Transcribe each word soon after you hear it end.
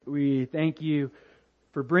We thank you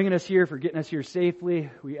for bringing us here, for getting us here safely.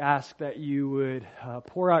 We ask that you would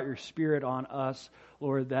pour out your Spirit on us,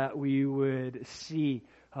 Lord, that we would see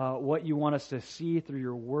what you want us to see through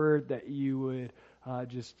your word, that you would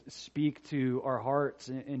just speak to our hearts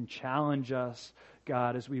and challenge us,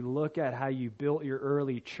 God, as we look at how you built your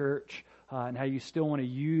early church and how you still want to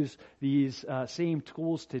use these same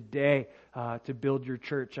tools today to build your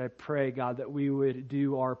church. I pray, God, that we would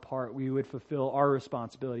do our part. We would fulfill our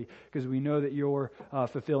responsibility because we know that you're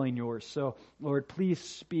fulfilling yours. So, Lord, please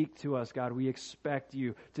speak to us, God. We expect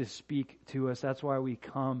you to speak to us. That's why we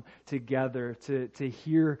come together to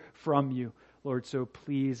hear from you, Lord. So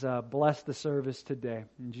please bless the service today.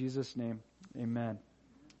 In Jesus' name, amen.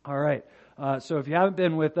 All right. So if you haven't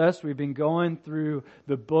been with us, we've been going through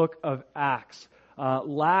the book of Acts.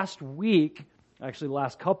 Last week, actually the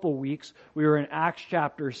last couple weeks, we were in Acts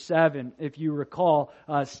chapter 7. If you recall,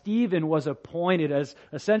 Stephen was appointed as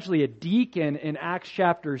essentially a deacon in Acts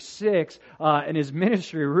chapter 6, and his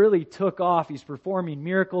ministry really took off. He's performing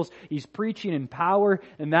miracles, he's preaching in power,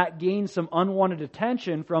 and that gained some unwanted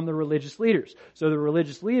attention from the religious leaders. So the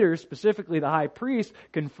religious leaders, specifically the high priest,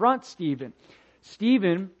 confront Stephen.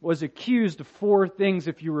 Stephen was accused of 4 things,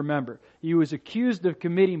 if you remember. He was accused of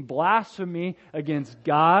committing blasphemy against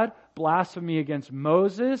God, blasphemy against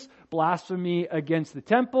Moses, blasphemy against the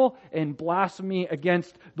temple, and blasphemy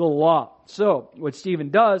against the law. So, what Stephen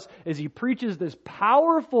does is he preaches this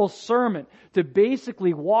powerful sermon to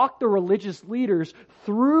basically walk the religious leaders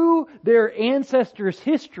through their ancestors'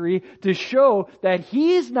 history to show that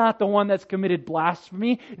he's not the one that's committed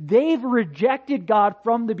blasphemy. They've rejected God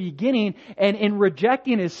from the beginning, and in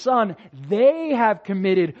rejecting His Son, they have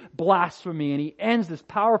committed blasphemy. And he ends this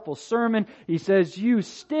powerful sermon. He says, "You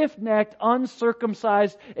stiff-necked,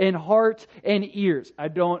 uncircumcised in heart and ears." I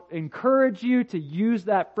don't encourage you to use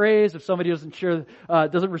that phrase if somebody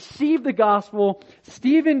doesn't receive the gospel.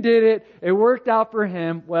 Stephen did it. It worked out for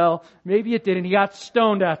him. Well, maybe it didn't. He got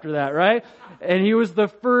stoned after that, right? And he was the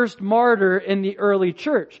first martyr in the early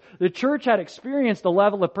church. The church had experienced a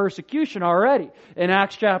level of persecution already. In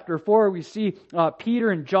Acts chapter 4, we see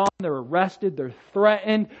Peter and John, they're arrested, they're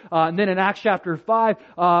threatened. And then in Acts chapter 5,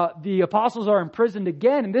 the apostles are imprisoned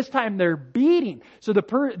again, and this time they're beating. So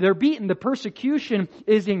they're beaten. The persecution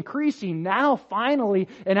is increasing. Now, finally,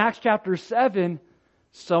 in Acts chapter 7,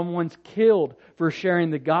 someone's killed for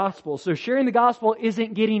sharing the gospel. So sharing the gospel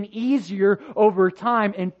isn't getting easier over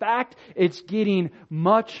time. In fact, it's getting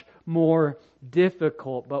much more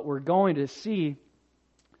difficult. But we're going to see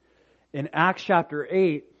in Acts chapter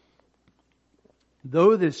 8,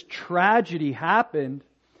 though this tragedy happened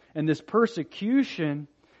and this persecution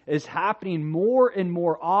is happening more and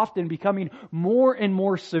more often, becoming more and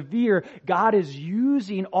more severe, God is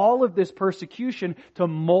using all of this persecution to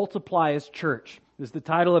multiply His church. This is the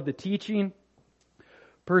title of the teaching.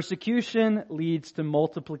 Persecution leads to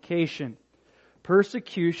multiplication.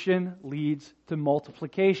 Persecution leads to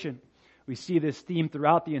multiplication. We see this theme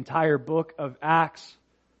throughout the entire book of Acts.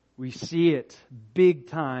 We see it big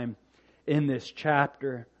time in this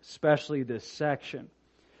chapter, especially this section.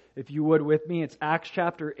 If you would with me, it's Acts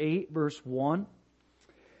chapter 8, verse 1.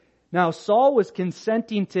 Now Saul was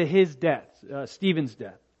consenting to his death, Stephen's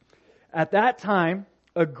death. At that time,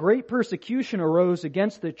 a great persecution arose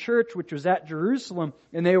against the church which was at Jerusalem,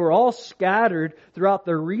 and they were all scattered throughout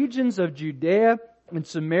the regions of Judea and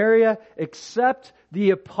Samaria, except the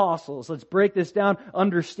apostles. Let's break this down,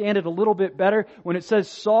 understand it a little bit better. When it says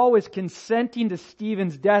Saul was consenting to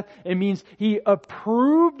Stephen's death, it means he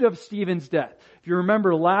approved of Stephen's death. If you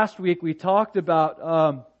remember last week, we talked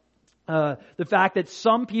about the fact that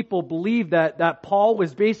some people believe that Paul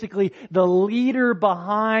was basically the leader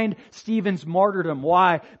behind Stephen's martyrdom.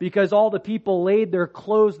 Why? Because all the people laid their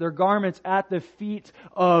clothes, their garments at the feet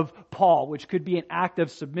of Paul, which could be an act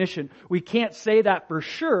of submission. We can't say that for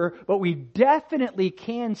sure, but we definitely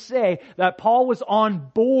can say that Paul was on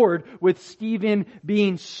board with Stephen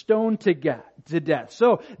being stoned to death.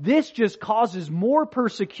 So this just causes more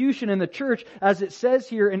persecution in the church, as it says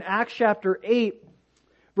here in Acts chapter 8,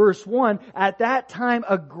 Verse 1, at that time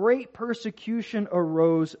a great persecution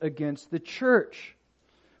arose against the church.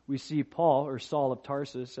 We see Paul, or Saul of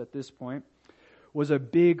Tarsus at this point, was a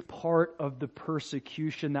big part of the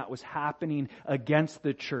persecution that was happening against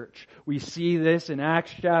the church. We see this in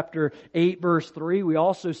Acts chapter 8 verse 3. We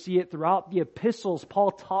also see it throughout the epistles.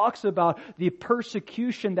 Paul talks about the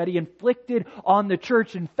persecution that he inflicted on the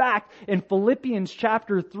church. In fact, in Philippians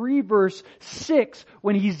chapter 3 verse 6,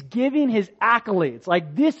 when he's giving his accolades,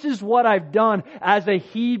 like, this is what I've done as a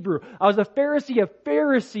Hebrew. I was a Pharisee of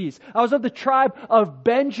Pharisees. I was of the tribe of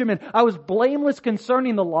Benjamin. I was blameless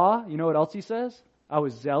concerning the law. You know what else he says? I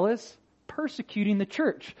was zealous persecuting the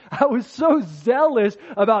church. I was so zealous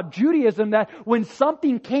about Judaism that when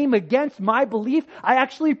something came against my belief, I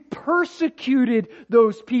actually persecuted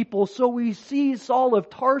those people. So we see Saul of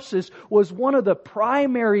Tarsus was one of the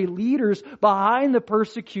primary leaders behind the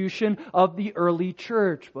persecution of the early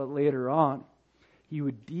church. But later on, he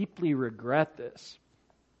would deeply regret this.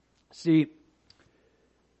 See,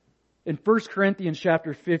 in 1 Corinthians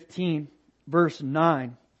chapter 15, verse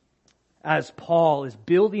 9, as Paul is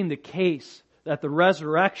building the case that the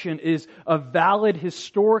resurrection is a valid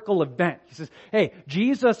historical event. He says, hey,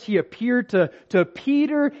 Jesus, He appeared to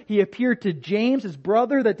Peter, He appeared to James, his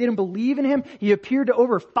brother that didn't believe in Him. He appeared to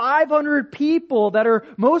over 500 people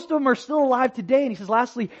most of them are still alive today. And he says,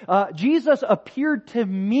 lastly, Jesus appeared to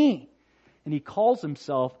me. And He calls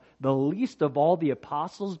Himself the least of all the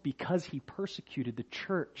apostles because He persecuted the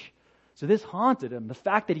church. So this haunted him. The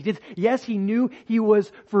fact that he did, yes, he knew he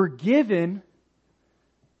was forgiven,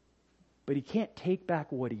 but he can't take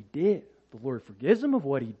back what he did. The Lord forgives him of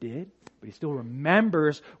what he did, but he still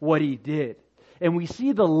remembers what he did. And we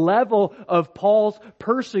see the level of Paul's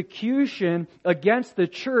persecution against the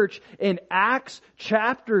church in Acts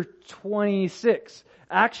chapter 26.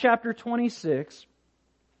 Acts chapter 26.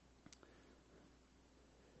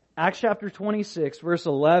 Acts chapter 26, verse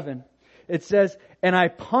 11. It says, and I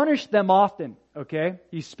punished them often. Okay?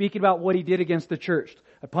 He's speaking about what he did against the church.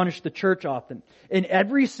 I punished the church often in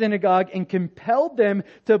every synagogue and compelled them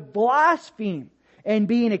to blaspheme. And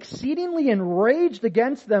being exceedingly enraged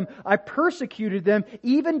against them, I persecuted them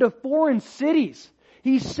even to foreign cities.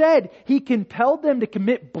 He said he compelled them to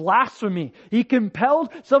commit blasphemy. He compelled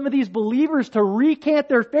some of these believers to recant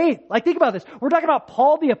their faith. Like, think about this. We're talking about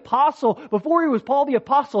Paul the Apostle. Before he was Paul the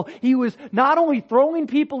Apostle, he was not only throwing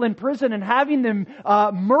people in prison and having them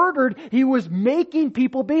murdered, he was making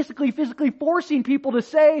people, basically physically forcing people to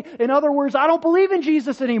say, in other words, I don't believe in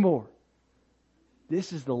Jesus anymore.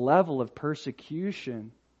 This is the level of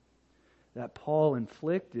persecution that Paul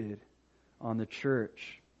inflicted on the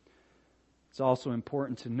church. It's also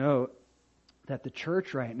important to note that the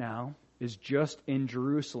church right now is just in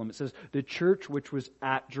Jerusalem. It says the church which was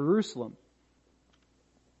at Jerusalem.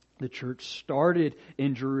 The church started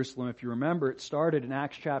in Jerusalem. If you remember, it started in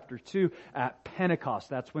Acts chapter 2 at Pentecost.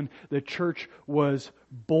 That's when the church was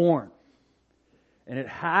born. And it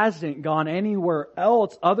hasn't gone anywhere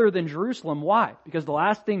else other than Jerusalem. Why? Because the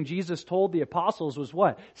last thing Jesus told the apostles was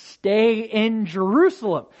what? Stay in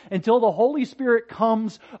Jerusalem until the Holy Spirit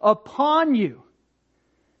comes upon you.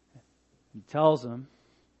 He tells them,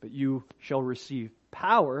 but you shall receive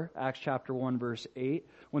power, Acts chapter 1 verse 8,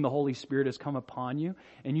 when the Holy Spirit has come upon you,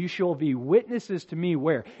 and you shall be witnesses to me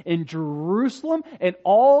where? In Jerusalem and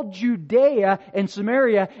all Judea and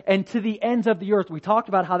Samaria and to the ends of the earth. We talked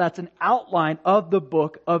about how that's an outline of the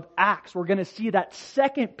book of Acts. We're going to see that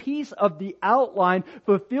second piece of the outline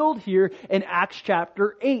fulfilled here in Acts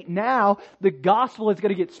chapter 8. Now, the gospel is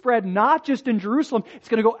going to get spread not just in Jerusalem, it's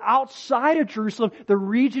going to go outside of Jerusalem, the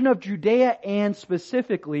region of Judea and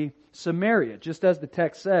specifically Samaria, just as the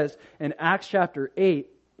text says in Acts chapter 8.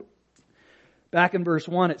 Back in verse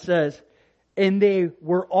 1 it says, and they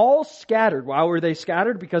were all scattered. Why were they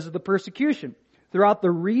scattered? Because of the persecution. Throughout the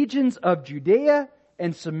regions of Judea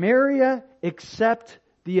and Samaria except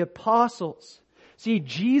the apostles. See,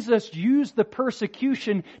 Jesus used the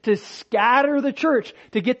persecution to scatter the church,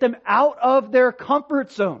 to get them out of their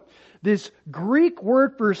comfort zone. This Greek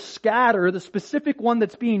word for scatter, the specific one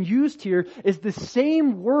that's being used here, is the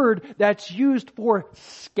same word that's used for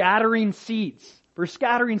scattering seeds. For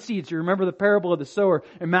scattering seeds. You remember the parable of the sower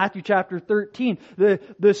in Matthew chapter 13.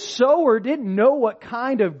 The sower didn't know what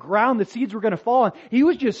kind of ground the seeds were going to fall on. He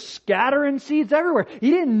was just scattering seeds everywhere.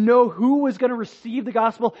 He didn't know who was going to receive the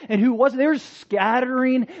gospel and who wasn't. They were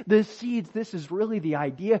scattering the seeds. This is really the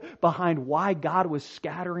idea behind why God was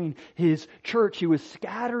scattering His church. He was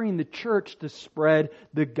scattering the church to spread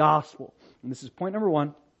the gospel. And this is point number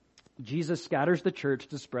 1. Jesus scatters the church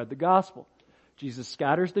to spread the gospel. Jesus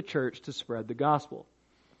scatters the church to spread the gospel.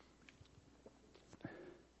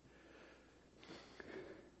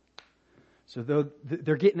 So though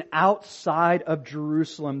they're getting outside of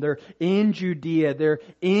Jerusalem, they're in Judea, they're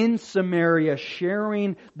in Samaria,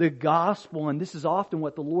 sharing the gospel. And this is often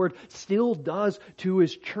what the Lord still does to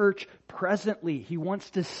His church presently. He wants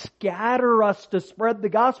to scatter us to spread the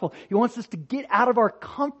gospel. He wants us to get out of our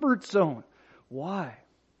comfort zone. Why?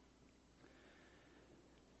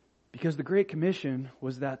 Because the Great Commission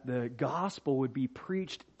was that the gospel would be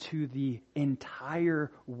preached to the entire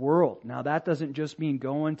world. Now that doesn't just mean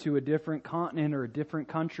going to a different continent or a different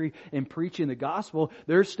country and preaching the gospel.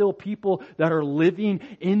 There's still people that are living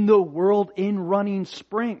in the world in Running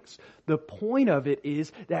Springs. The point of it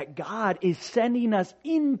is that God is sending us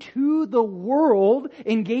into the world,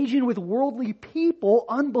 engaging with worldly people,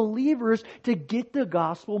 unbelievers, to get the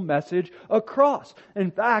gospel message across. In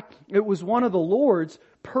fact, it was one of the Lord's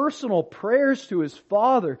personal prayers to His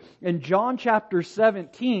Father in John chapter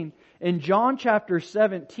 17. In John chapter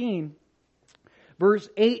 17, verse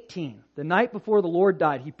 18, the night before the Lord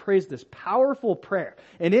died, He prays this powerful prayer.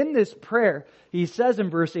 And in this prayer, He says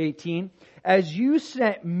in verse 18, "As you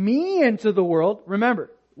sent me into the world,"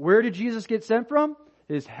 remember, where did Jesus get sent from?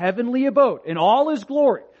 His heavenly abode in all His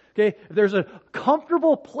glory. Okay, if there's a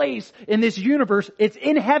comfortable place in this universe, it's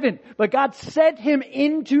in heaven. But God sent Him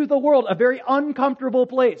into the world, a very uncomfortable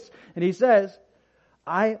place. And He says,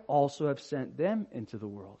 "I also have sent them into the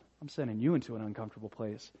world." I'm sending you into an uncomfortable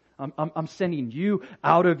place. I'm sending you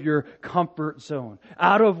out of your comfort zone,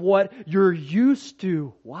 out of what you're used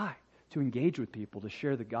to. Why? To engage with people, to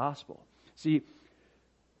share the gospel. See,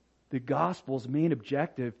 the gospel's main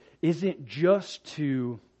objective isn't just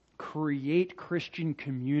to create Christian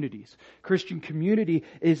communities. Christian community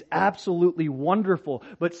is absolutely wonderful,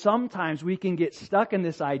 but sometimes we can get stuck in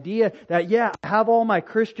this idea that, yeah, I have all my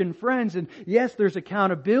Christian friends, and yes, there's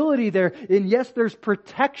accountability there, and yes, there's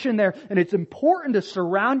protection there, and it's important to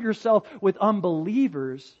surround yourself with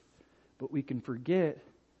unbelievers, but we can forget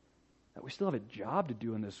that we still have a job to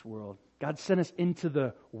do in this world. God sent us into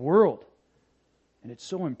the world, and it's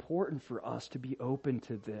so important for us to be open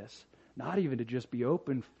to this. Not even to just be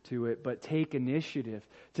open to it, but take initiative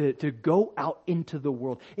to go out into the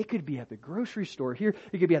world. It could be at the grocery store here.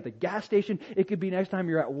 It could be at the gas station. It could be next time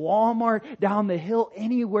you're at Walmart, down the hill,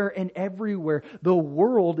 anywhere and everywhere. The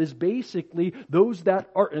world is basically those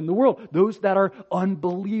that are in the world. Those that are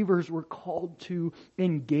unbelievers, we're called to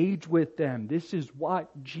engage with them. This is why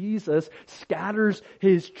Jesus scatters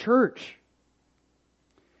His church.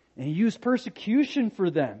 And He used persecution for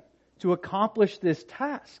them to accomplish this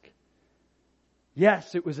task.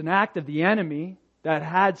 Yes, it was an act of the enemy that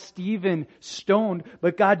had Stephen stoned,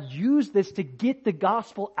 but God used this to get the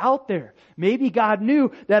gospel out there. Maybe God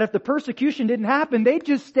knew that if the persecution didn't happen, they'd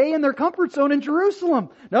just stay in their comfort zone in Jerusalem.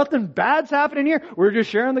 Nothing bad's happening here. We're just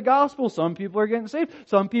sharing the gospel. Some people are getting saved.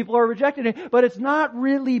 Some people are rejecting it, but it's not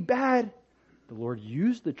really bad. The Lord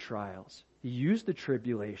used the trials. He used the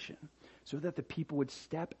tribulation so that the people would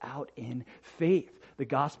step out in faith. The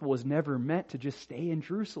gospel was never meant to just stay in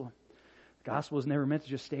Jerusalem. The gospel was never meant to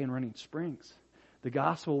just stay in Running Springs. The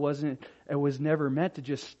gospel was never meant to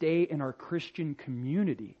just stay in our Christian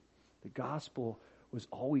community. The gospel was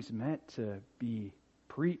always meant to be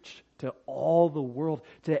preached to all the world,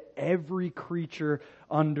 to every creature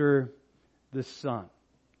under the sun.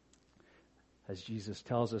 As Jesus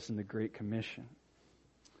tells us in the Great Commission.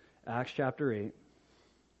 Acts chapter 8,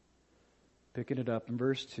 picking it up in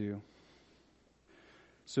verse 2.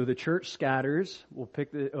 So the church scatters.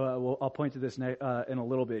 I'll point to this in a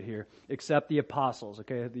little bit here. Except the apostles,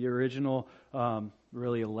 okay? The original,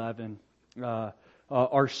 really 11,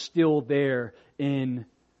 are still there in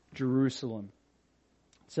Jerusalem.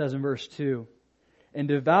 It says in verse 2, "And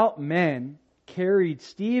devout men carried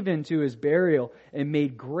Stephen to his burial and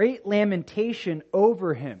made great lamentation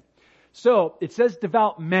over him." So it says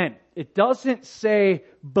devout men. It doesn't say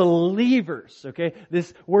believers, okay?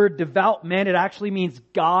 This word devout men, it actually means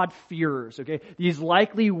God-fearers, okay? These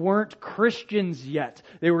likely weren't Christians yet.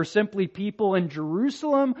 They were simply people in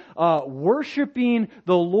Jerusalem worshiping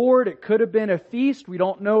the Lord. It could have been a feast. We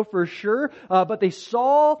don't know for sure. But they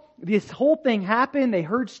saw this whole thing happen. They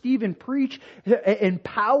heard Stephen preach in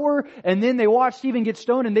power, and then they watched Stephen get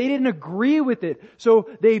stoned, and they didn't agree with it. So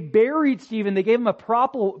they buried Stephen. They gave him a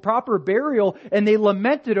proper burial, and they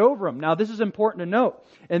lamented over him. Now, this is important to note.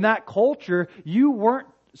 In that culture, you weren't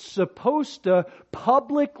supposed to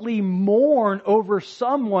publicly mourn over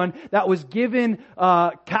someone that was given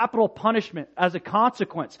capital punishment as a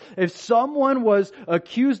consequence. If someone was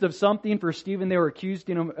accused of something, for Stephen they were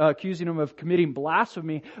accusing him of committing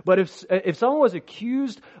blasphemy, but if someone was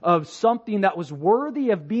accused of something that was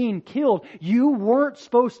worthy of being killed, you weren't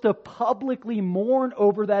supposed to publicly mourn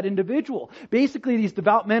over that individual. Basically, these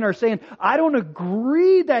devout men are saying, I don't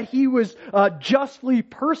agree that he was justly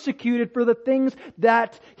persecuted for the things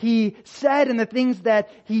that he said and the things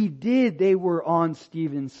that he did. They were on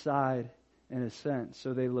Stephen's side in a sense.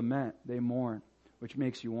 So they lament, they mourn, which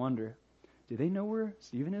makes you wonder, do they know where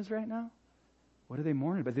Stephen is right now? What are they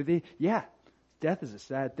mourning about? Yeah, death is a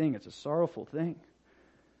sad thing. It's a sorrowful thing.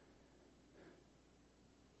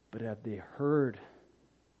 But have they heard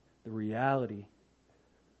the reality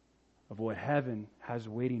of what heaven has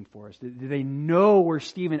waiting for us? Do they know where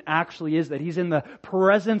Stephen actually is? That he's in the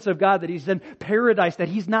presence of God, that he's in paradise, that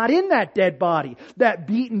he's not in that dead body, that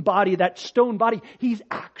beaten body, that stone body. He's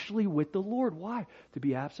actually with the Lord. Why? To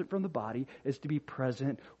be absent from the body is to be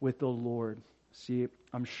present with the Lord. See,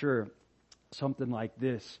 I'm sure something like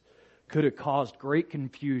this could have caused great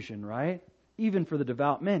confusion, right? Even for the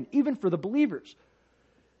devout men, even for the believers.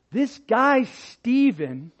 This guy,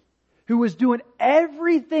 Stephen, who was doing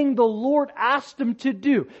everything the Lord asked him to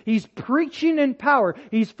do. He's preaching in power.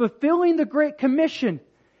 He's fulfilling the Great Commission.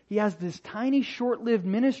 He has this tiny, short-lived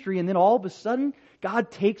ministry, and then all of a sudden,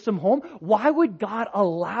 God takes him home. Why would God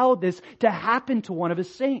allow this to happen to one of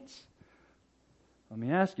His saints? Let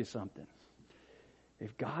me ask you something.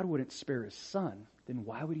 If God wouldn't spare His Son, then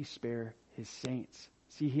why would He spare His saints?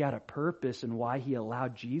 See, He had a purpose in why He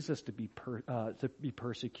allowed Jesus to be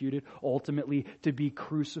persecuted, ultimately to be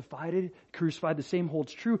crucified. The same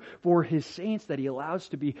holds true for His saints, that He allows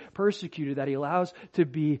to be persecuted, that He allows to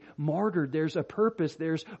be martyred. There's a purpose,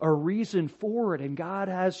 there's a reason for it, and God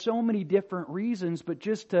has so many different reasons. But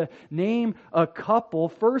just to name a couple,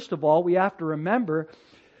 first of all, we have to remember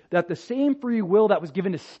that the same free will that was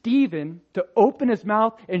given to Stephen to open his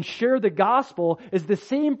mouth and share the gospel is the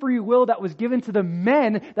same free will that was given to the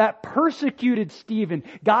men that persecuted Stephen.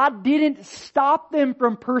 God didn't stop them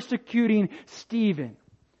from persecuting Stephen.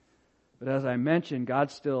 But as I mentioned,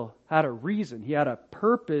 God still had a reason. He had a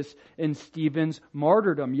purpose in Stephen's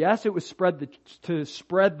martyrdom. Yes, it was to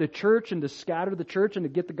spread the church and to scatter the church and to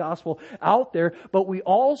get the gospel out there. But we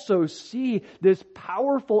also see this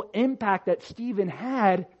powerful impact that Stephen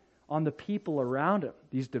had on the people around him.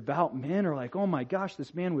 These devout men are like, oh my gosh,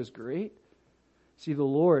 this man was great. See, the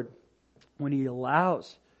Lord, when He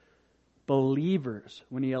allows believers,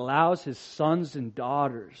 when He allows His sons and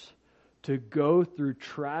daughters to go through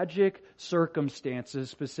tragic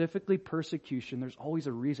circumstances, specifically persecution, there's always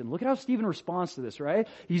a reason. Look at how Stephen responds to this, right?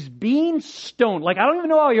 He's being stoned. Like, I don't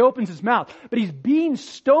even know how he opens his mouth, but he's being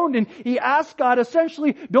stoned, and he asks God,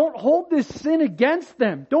 essentially, don't hold this sin against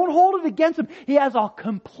them. Don't hold it against them. He has a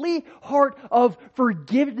complete heart of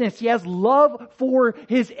forgiveness. He has love for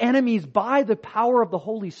his enemies by the power of the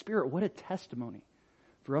Holy Spirit. What a testimony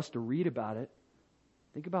for us to read about it.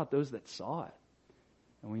 Think about those that saw it.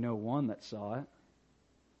 And we know one that saw it,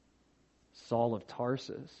 Saul of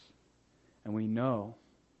Tarsus. And we know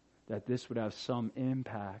that this would have some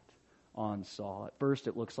impact on Saul. At first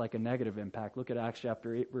it looks like a negative impact. Look at Acts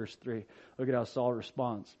chapter 8, verse 3. Look at how Saul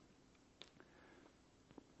responds.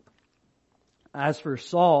 As for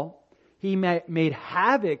Saul, he made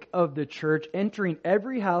havoc of the church, entering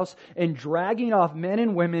every house and dragging off men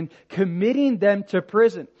and women, committing them to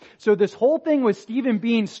prison. So this whole thing with Stephen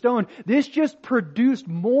being stoned, this just produced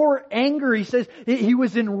more anger. He says he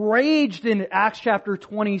was enraged in Acts chapter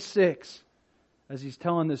 26 as he's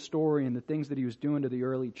telling this story and the things that he was doing to the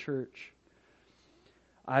early church.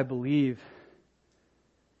 I believe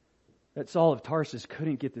that Saul of Tarsus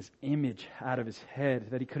couldn't get this image out of his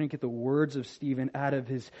head, that he couldn't get the words of Stephen out of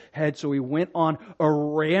his head, so he went on a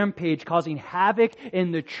rampage, causing havoc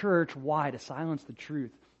in the church. Why? To silence the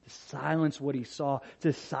truth, to silence what he saw,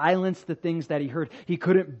 to silence the things that he heard. He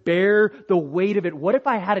couldn't bear the weight of it. What if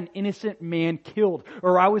I had an innocent man killed,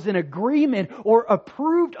 or I was in agreement or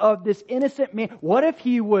approved of this innocent man? What if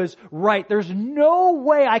he was right? There's no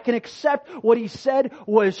way I can accept what he said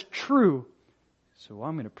was true. So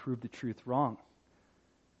I'm going to prove the truth wrong.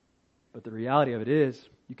 But the reality of it is,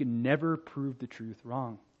 you can never prove the truth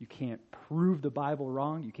wrong. You can't prove the Bible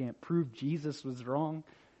wrong. You can't prove Jesus was wrong.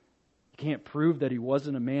 You can't prove that He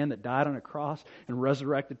wasn't a man that died on a cross and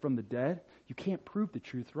resurrected from the dead. You can't prove the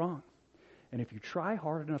truth wrong. And if you try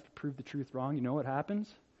hard enough to prove the truth wrong, you know what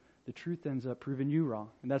happens? The truth ends up proving you wrong.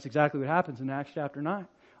 And that's exactly what happens in Acts chapter 9.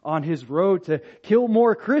 On His road to kill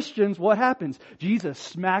more Christians, what happens? Jesus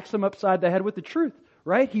smacks them upside the head with the truth,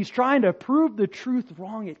 right? He's trying to prove the truth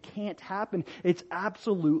wrong. It can't happen. It's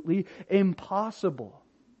absolutely impossible.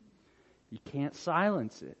 He can't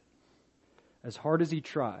silence it, as hard as he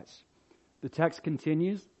tries. The text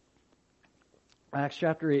continues, Acts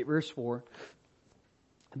chapter 8, verse 4.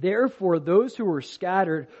 Therefore, those who were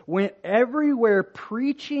scattered went everywhere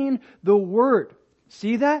preaching the word.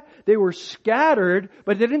 See that? They were scattered,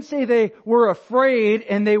 but they didn't say they were afraid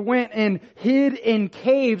and they went and hid in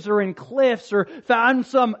caves or in cliffs or found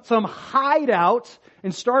some hideout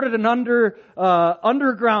and started an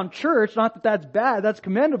underground church. Not that that's bad, that's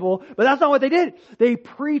commendable, but that's not what they did. They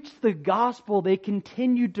preached the gospel. They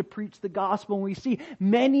continued to preach the gospel, and we see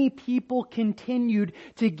many people continued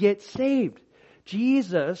to get saved.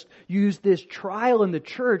 Jesus used this trial in the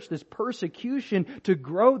church, this persecution, to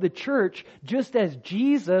grow the church, just as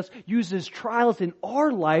Jesus uses trials in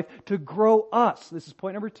our life to grow us. This is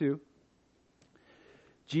point number 2.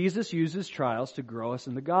 Jesus uses trials to grow us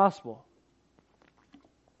in the gospel.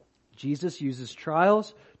 Jesus uses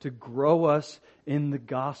trials to grow us in the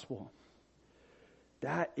gospel.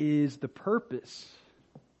 That is the purpose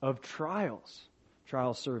of trials.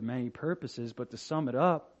 Trials serve many purposes, but to sum it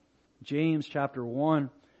up, James chapter 1,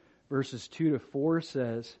 verses 2 to 4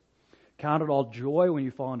 says, "Count it all joy when you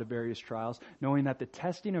fall into various trials, knowing that the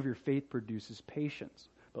testing of your faith produces patience.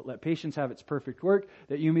 But let patience have its perfect work,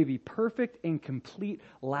 that you may be perfect and complete,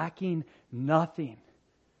 lacking nothing."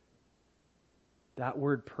 That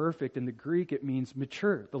word perfect in the Greek, it means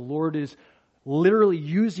mature. The Lord is literally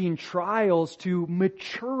using trials to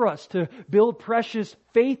mature us, to build precious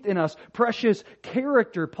faith in us, precious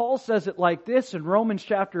character. Paul says it like this in Romans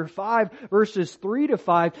chapter 5, verses 3 to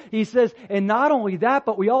 5. He says, "And not only that,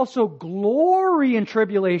 but we also glory in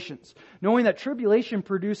tribulations, knowing that tribulation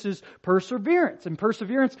produces perseverance, and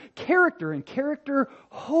perseverance, character, and character,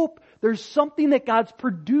 hope." There's something that God's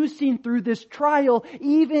producing through this trial,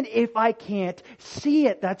 even if I can't see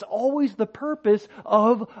it. That's always the purpose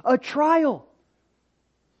of a trial.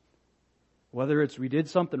 Whether it's we did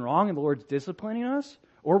something wrong and the Lord's disciplining us,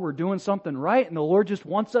 or we're doing something right and the Lord just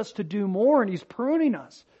wants us to do more and He's pruning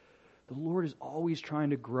us. The Lord is always trying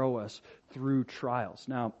to grow us through trials.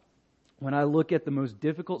 Now, when I look at the most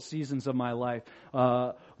difficult seasons of my life,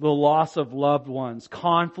 the loss of loved ones,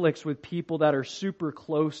 conflicts with people that are super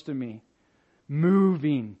close to me,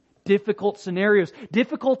 moving, difficult scenarios,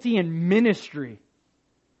 difficulty in ministry,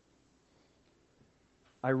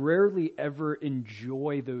 I rarely ever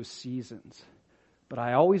enjoy those seasons, but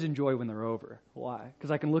I always enjoy when they're over. Why?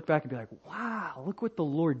 Because I can look back and be like, wow, look what the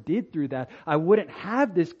Lord did through that. I wouldn't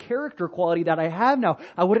have this character quality that I have now.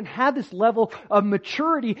 I wouldn't have this level of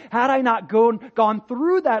maturity had I not gone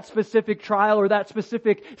through that specific trial or that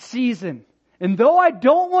specific season. And though I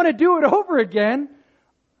don't want to do it over again,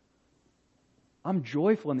 I'm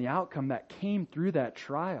joyful in the outcome that came through that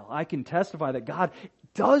trial. I can testify that God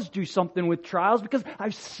does do something with trials because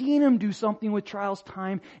I've seen Him do something with trials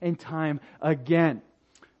time and time again.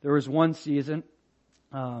 There was one season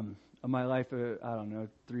of my life,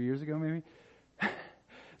 3 years ago maybe.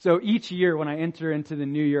 So each year when I enter into the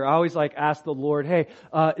new year, I always ask the Lord, hey,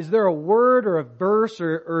 is there a word or a verse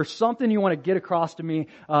or something you want to get across to me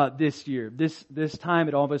this year? This time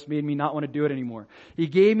it almost made me not want to do it anymore. He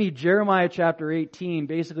gave me Jeremiah chapter 18,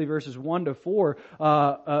 basically verses 1 to 4,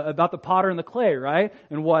 about the potter and the clay, right?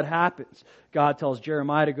 And what happens. God tells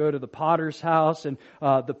Jeremiah to go to the potter's house, and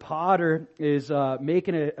the potter is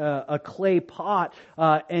making a clay pot,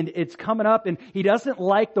 and it's coming up, and he doesn't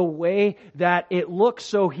like the way that it looks,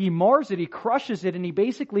 so he mars it, he crushes it, and he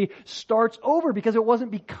basically starts over because it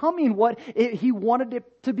wasn't becoming what he wanted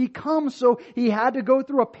it to become. So he had to go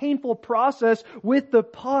through a painful process with the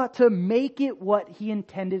pot to make it what he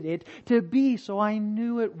intended it to be. So I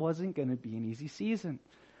knew it wasn't going to be an easy season.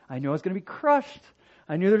 I knew I was going to be crushed.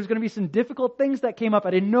 I knew there was going to be some difficult things that came up.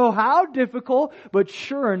 I didn't know how difficult, but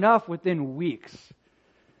sure enough, within weeks,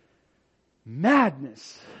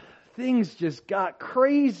 madness. Things just got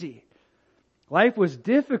crazy. Life was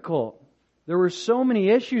difficult. There were so many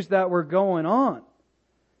issues that were going on.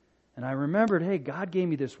 And I remembered, hey, God gave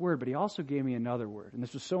me this word, but He also gave me another word. And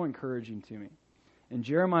this was so encouraging to me. In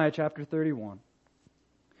Jeremiah chapter 31.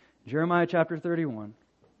 Jeremiah chapter 31.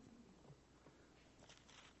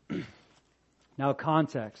 Now,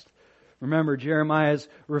 context. Remember, Jeremiah is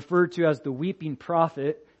referred to as the weeping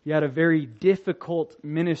prophet. He had a very difficult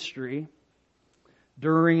ministry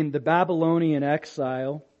during the Babylonian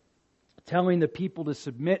exile, telling the people to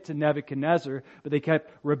submit to Nebuchadnezzar, but they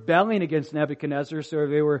kept rebelling against Nebuchadnezzar, so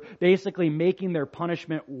they were basically making their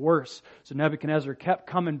punishment worse. So Nebuchadnezzar kept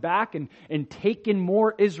coming back and taking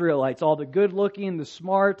more Israelites, all the good-looking, the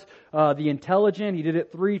smart, the intelligent. He did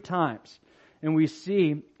it 3 times. And we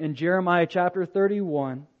see in Jeremiah chapter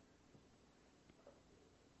 31,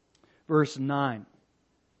 verse 9,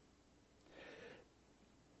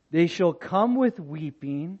 "They shall come with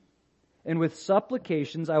weeping and with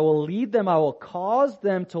supplications. I will lead them. I will cause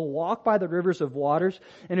them to walk by the rivers of waters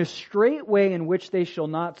in a straight way in which they shall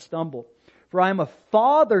not stumble. For I am a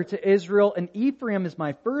father to Israel, and Ephraim is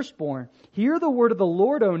my firstborn. Hear the word of the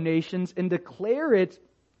Lord, O nations, and declare it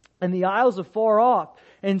in the isles afar off,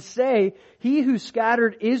 and say, He who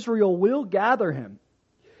scattered Israel will gather him,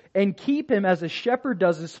 and keep him as a shepherd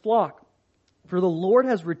does his flock. For the Lord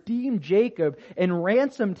has redeemed Jacob and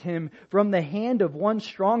ransomed him from the hand of one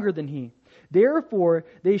stronger than he. Therefore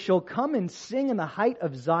they shall come and sing in the height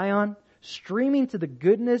of Zion streaming to the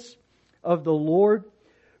goodness of the Lord.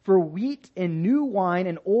 For wheat and new wine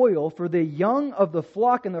and oil, for the young of the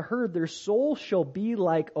flock and the herd, their soul shall be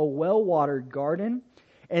like a well-watered garden,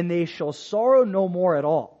 and they shall sorrow no more at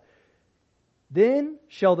all. Then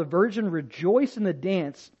shall the virgin rejoice in the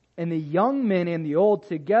dance, and the young men and the old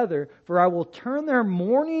together, for I will turn their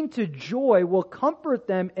mourning to joy, will comfort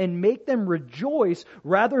them and make them rejoice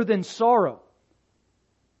rather than sorrow.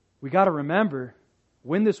 We got to remember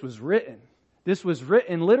when this was written. This was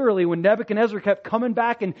written literally when Nebuchadnezzar kept coming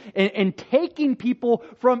back and taking people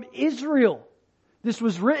from Israel. This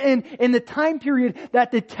was written in the time period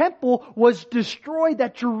that the temple was destroyed,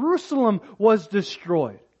 that Jerusalem was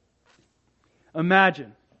destroyed.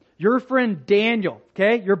 Imagine your friend Daniel,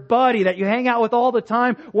 okay, your buddy that you hang out with all the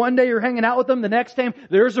time. One day you're hanging out with them, the next time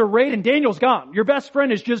there's a raid and Daniel's gone. Your best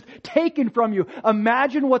friend is just taken from you.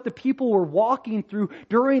 Imagine what the people were walking through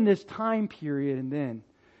during this time period. And then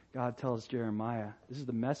God tells Jeremiah, this is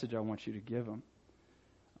the message I want you to give them.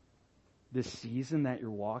 This season that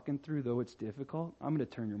you're walking through, though it's difficult, I'm going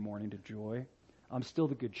to turn your mourning to joy. I'm still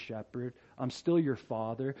the good shepherd. I'm still your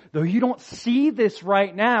father. Though you don't see this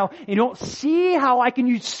right now, and you don't see how I can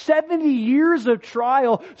use 70 years of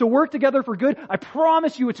trial to work together for good, I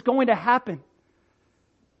promise you it's going to happen.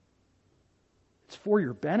 It's for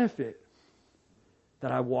your benefit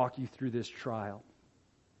that I walk you through this trial.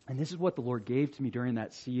 And this is what the Lord gave to me during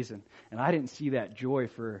that season. And I didn't see that joy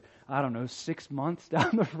for, 6 months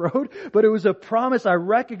down the road. But it was a promise I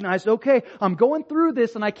recognized, okay, I'm going through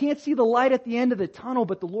this and I can't see the light at the end of the tunnel.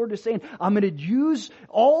 But the Lord is saying, I'm going to use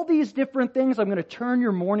all these different things. I'm going to turn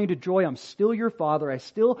your mourning to joy. I'm still your Father. I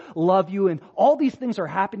still love you. And all these things are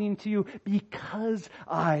happening to you because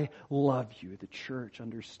I love you. The church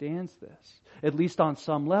understands this, at least on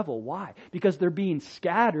some level. Why? Because they're being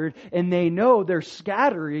scattered and they know their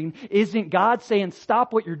scattering isn't God saying,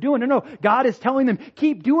 stop what you're doing. No, God is telling them,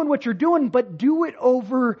 keep doing what you're doing, but do it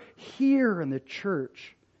over here. And the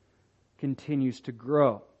church continues to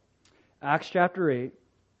grow. Acts chapter 8,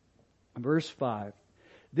 verse 5.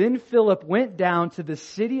 Then Philip went down to the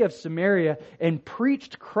city of Samaria and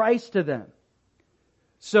preached Christ to them.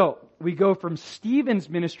 So we go from Stephen's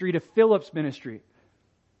ministry to Philip's ministry.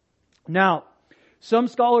 Now, some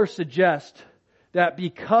scholars suggest that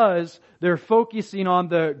because they're focusing on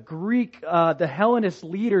the Greek, the Hellenist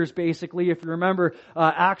leaders, basically, if you remember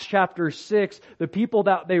Acts chapter 6, the people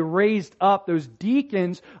that they raised up, those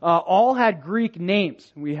deacons, all had Greek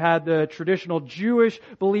names. We had the traditional Jewish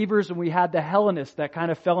believers and we had the Hellenists that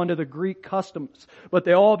kind of fell into the Greek customs. But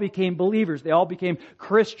they all became believers. They all became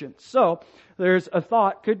Christians. So, there's a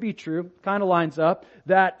thought, could be true, kind of lines up,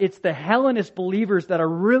 that it's the Hellenist believers that are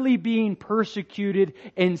really being persecuted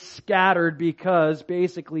and scattered because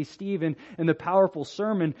basically Stephen and the powerful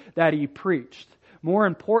sermon that he preached. More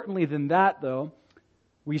importantly than that, though,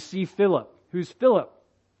 we see Philip. Who's Philip?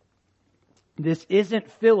 This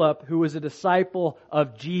isn't Philip who was a disciple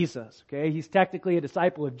of Jesus. Okay, he's technically a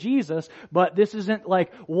disciple of Jesus, but this isn't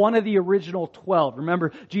like one of the original 12.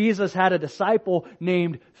 Remember, Jesus had a disciple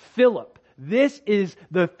named Philip. This is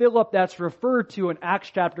the Philip that's referred to in Acts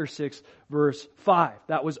chapter 6, verse 5.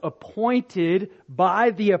 That was appointed by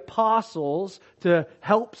the apostles to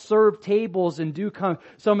help serve tables and do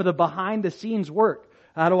some of the behind-the-scenes work.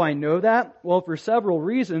 How do I know that? Well, for several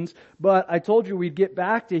reasons, but I told you we'd get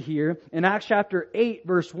back to here. In Acts chapter 8,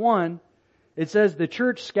 verse 1, it says, the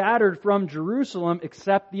church scattered from Jerusalem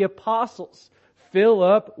except the apostles.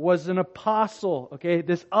 Philip was an apostle. Okay,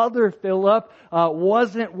 this other Philip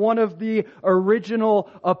wasn't one of the original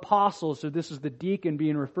apostles. So this is the deacon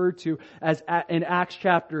being referred to as in Acts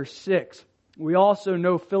chapter 6. We also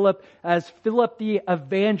know Philip as Philip the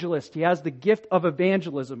evangelist. He has the gift of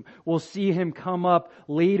evangelism. We'll see him come up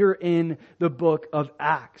later in the book of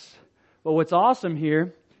Acts. But what's awesome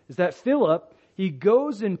here is that Philip, he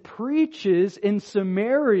goes and preaches in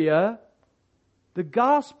Samaria the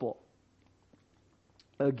gospel.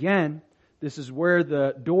 Again, this is where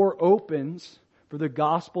the door opens for the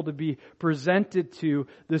gospel to be presented to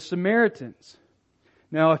the Samaritans.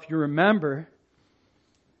 Now, if you remember,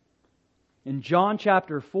 in John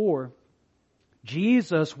chapter 4,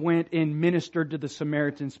 Jesus went and ministered to the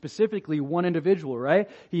Samaritans, specifically one individual, right?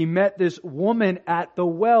 He met this woman at the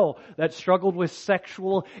well that struggled with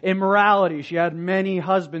sexual immorality. She had many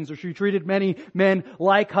husbands, or she treated many men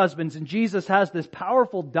like husbands. And Jesus has this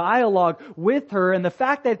powerful dialogue with her. And the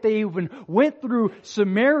fact that they even went through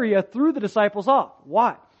Samaria threw the disciples off.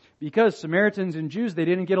 Why? Because Samaritans and Jews, they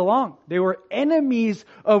didn't get along. They were enemies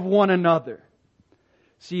of one another.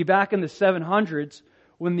 See, back in the 700s,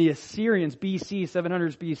 when the Assyrians, BC,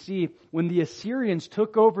 700s BC, when the Assyrians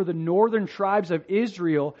took over the northern tribes of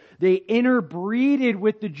Israel, they interbreeded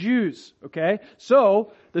with the Jews, okay?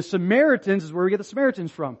 So, the Samaritans is where we get the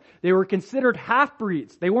Samaritans from. They were considered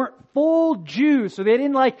half-breeds. They weren't full Jews, so they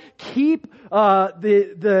didn't keep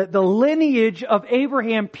the lineage of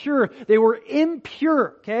Abraham pure. They were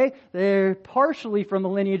impure, okay? They're partially from the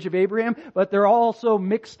lineage of Abraham, but they're also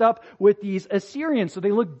mixed up with these Assyrians, so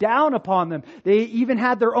they looked down upon them. They even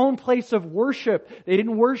had their own place of worship. They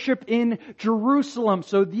didn't worship in Jerusalem.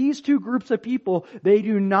 So these two groups of people, they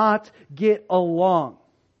do not get along.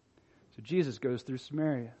 So Jesus goes through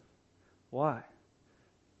Samaria. Why?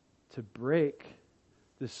 To break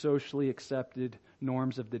the socially accepted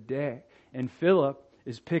norms of the day. And Philip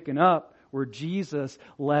is picking up where Jesus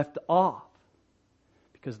left off.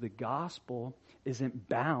 Because the gospel isn't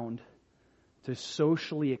bound to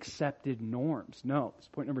socially accepted norms. No. That's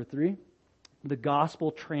point number 3. The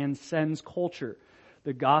gospel transcends culture.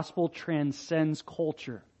 The gospel transcends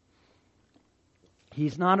culture.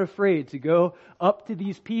 He's not afraid to go up to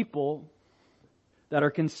these people that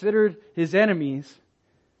are considered his enemies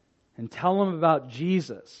and tell them about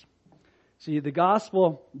Jesus. See, the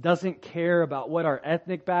gospel doesn't care about what our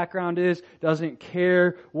ethnic background is, doesn't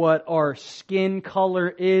care what our skin color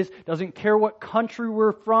is, doesn't care what country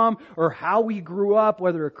we're from or how we grew up,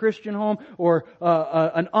 whether a Christian home or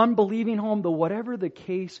an unbelieving home, whatever the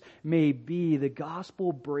case may be, the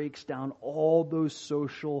gospel breaks down all those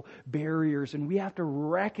social barriers. And we have to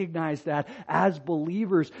recognize that as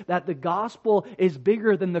believers, that the gospel is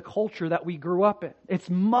bigger than the culture that we grew up in. It's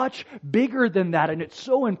much bigger than that, and it's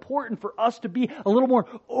so important for us to be a little more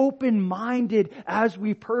open-minded as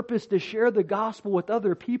we purpose to share the gospel with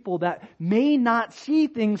other people that may not see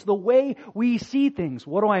things the way we see things.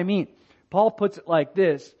 What do I mean? Paul puts it like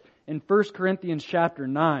this in 1 Corinthians chapter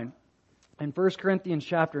 9. In 1 Corinthians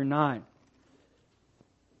chapter 9,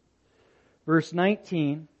 verse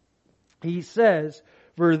 19, he says,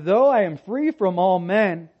 "For though I am free from all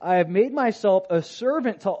men, I have made myself a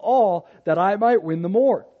servant to all that I might win the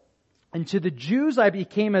more. And to the Jews I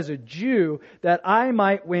became as a Jew, that I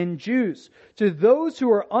might win Jews. To those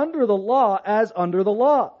who are under the law, as under the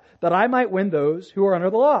law, that I might win those who are under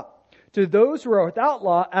the law. To those who are without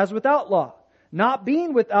law, as without law, not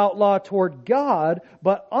being without law toward God,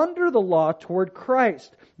 but under the law toward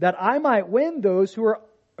Christ, that I might win those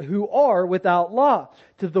who are without law.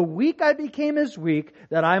 To the weak I became as weak,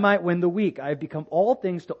 that I might win the weak. I have become all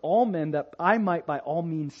things to all men, that I might by all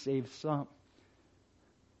means save some."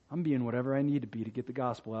 I'm being whatever I need to be to get the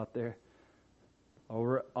gospel out there.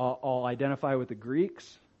 I'll identify with the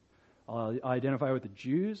Greeks. I'll identify with the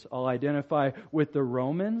Jews. I'll identify with the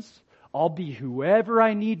Romans. I'll be whoever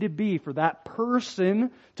I need to be for that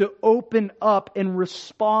person to open up and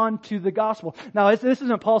respond to the gospel. Now, this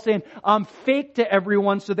isn't Paul saying, I'm fake to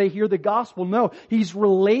everyone so they hear the gospel. No, he's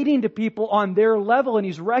relating to people on their level, and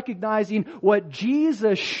he's recognizing what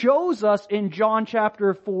Jesus shows us in John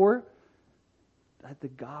chapter 4, that the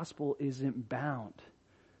gospel isn't bound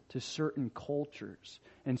to certain cultures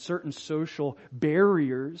and certain social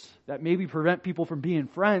barriers that maybe prevent people from being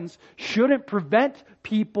friends, shouldn't prevent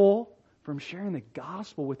people from sharing the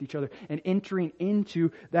gospel with each other and entering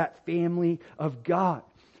into that family of God.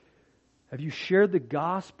 Have you shared the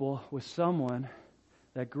gospel with someone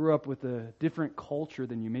that grew up with a different culture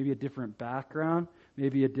than you, maybe a different background,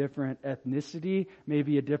 maybe a different ethnicity,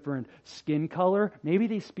 maybe a different skin color, maybe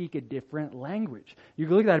they speak a different language? You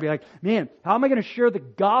can look at that and be like, man, how am I going to share the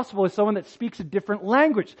gospel with someone that speaks a different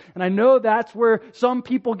language? And I know that's where some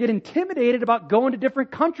people get intimidated about going to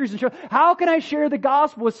different countries and share. How can I share the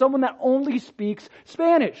gospel with someone that only speaks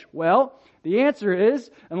Spanish? Well, the answer is,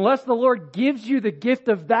 unless the Lord gives you the gift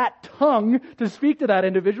of that tongue to speak to that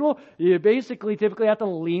individual, you basically typically have to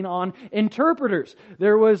lean on interpreters.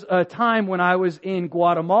 There was a time when I was in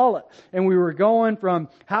Guatemala, and we were going from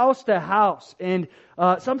house to house, and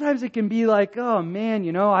sometimes it can be like, oh man,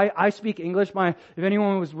 I speak English. If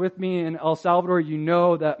anyone was with me in El Salvador, you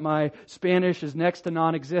know that my Spanish is next to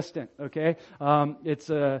non-existent, okay? I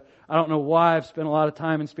don't know why I've spent a lot of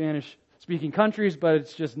time in Spanish speaking countries, but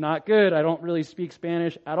it's just not good. I don't really speak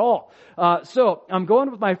Spanish at all. So I'm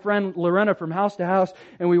going with my friend Lorena from house to house,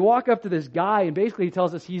 and we walk up to this guy, and basically he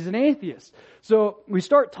tells us he's an atheist. So we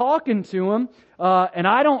start talking to him, and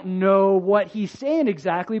I don't know what he's saying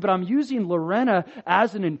exactly, but I'm using Lorena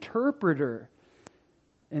as an interpreter.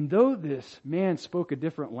 And though this man spoke a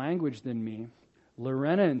different language than me,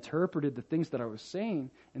 Lorena interpreted the things that I was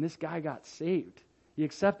saying, and this guy got saved. He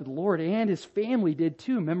accepted the Lord, and his family did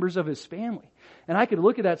too, members of his family. And I could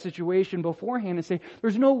look at that situation beforehand and say,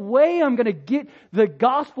 there's no way I'm going to get the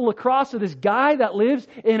gospel across to this guy that lives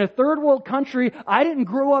in a third world country. I didn't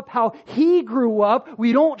grow up how he grew up.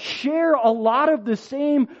 We don't share a lot of the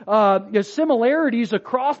same similarities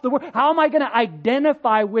across the world. How am I going to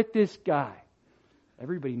identify with this guy?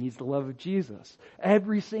 Everybody needs the love of Jesus.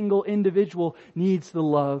 Every single individual needs the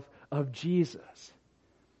love of Jesus.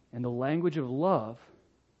 And the language of love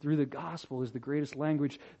through the gospel is the greatest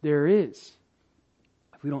language there is.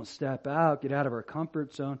 If we don't step out, get out of our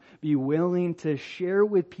comfort zone, be willing to share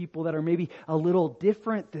with people that are maybe a little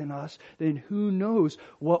different than us, then who knows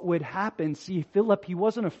what would happen. See, Philip, he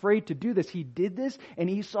wasn't afraid to do this. He did this, and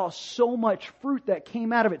he saw so much fruit that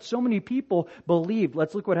came out of it. So many people believed.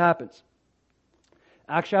 Let's look what happens.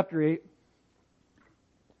 Acts chapter 8,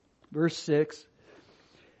 verse 6.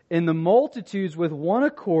 And the multitudes with one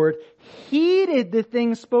accord heeded the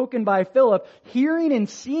things spoken by Philip, hearing and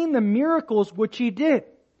seeing the miracles which he did.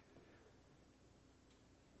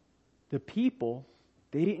 The people,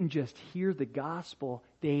 they didn't just hear the gospel,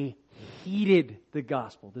 they heeded the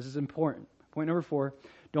gospel. This is important. Point number 4,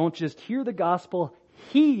 don't just hear the gospel,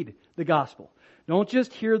 heed the gospel. Don't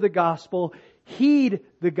just hear the gospel, heed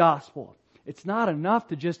the gospel. It's not enough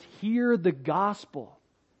to just hear the gospel.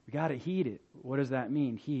 We got to heed it. What does that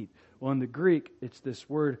mean, heed? Well, in the Greek, it's this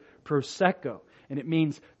word proseko, and it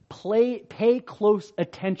means pay close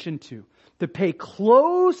attention to. To pay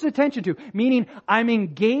close attention to, meaning I'm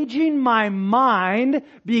engaging my mind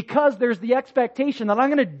because there's the expectation that I'm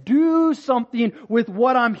going to do something with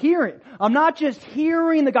what I'm hearing. I'm not just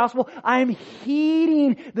hearing the gospel, I'm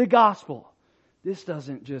heeding the gospel. This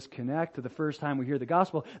doesn't just connect to the first time we hear the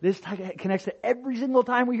gospel. This connects to every single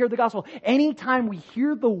time we hear the gospel. Anytime we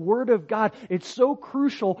hear the Word of God, it's so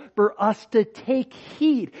crucial for us to take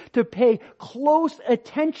heed, to pay close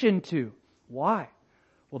attention to. Why?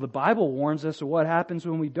 Well, the Bible warns us of what happens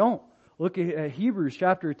when we don't. Look at Hebrews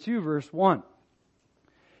chapter 2, verse 1.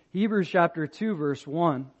 Hebrews chapter 2, verse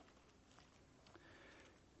 1.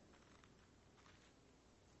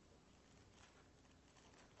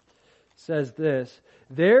 Says this,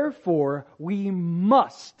 therefore we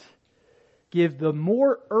must give the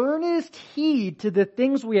more earnest heed to the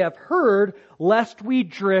things we have heard, lest we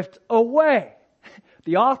drift away.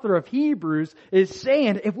 The author of Hebrews is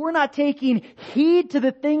saying, if we're not taking heed to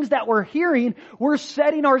the things that we're hearing, we're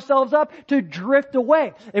setting ourselves up to drift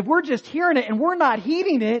away. If we're just hearing it and we're not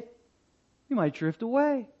heeding it, we might drift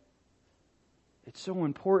away. It's so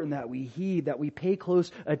important that we heed, that we pay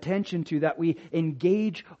close attention to, that we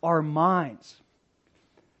engage our minds.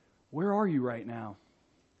 Where are you right now?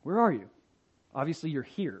 Where are you? Obviously you're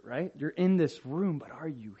here, right? You're in this room, but are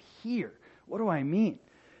you here? What do I mean?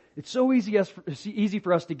 It's so easy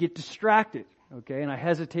for us to get distracted, okay? And I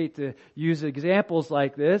hesitate to use examples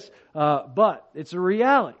like this, but it's a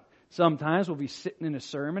reality. Sometimes we'll be sitting in a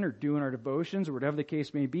sermon or doing our devotions or whatever the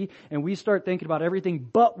case may be, and we start thinking about everything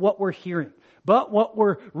but what we're hearing, but what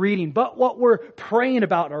we're reading, but what we're praying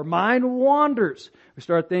about. Our mind wanders. We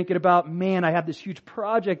start thinking about, man, I have this huge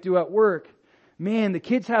project due at work. Man, the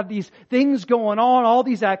kids have these things going on, all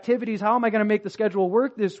these activities. How am I going to make the schedule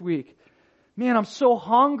work this week? Man, I'm so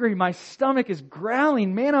hungry. My stomach is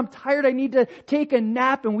growling. Man, I'm tired. I need to take a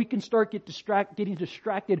nap. And we can start getting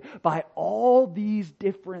distracted by all these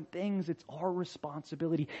different things. It's our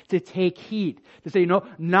responsibility to take heed. To say, no,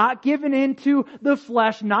 not giving into the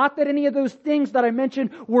flesh. Not that any of those things that I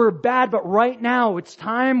mentioned were bad. But right now, it's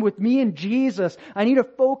time with me and Jesus. I need to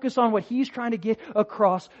focus on what He's trying to get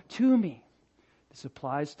across to me. This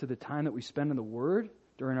applies to the time that we spend in the Word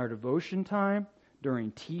during our devotion time,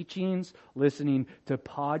 during teachings, listening to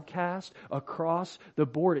podcasts, across the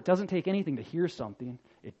board. It doesn't take anything to hear something.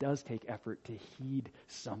 It does take effort to heed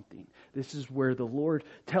something. This is where the Lord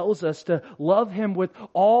tells us to love Him with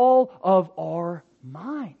all of our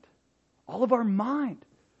mind. All of our mind.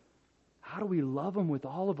 How do we love Him with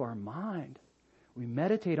all of our mind? We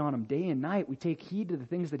meditate on Him day and night. We take heed to the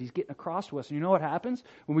things that He's getting across to us. And you know what happens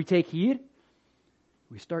when we take heed?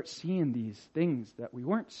 We start seeing these things that we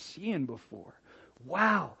weren't seeing before.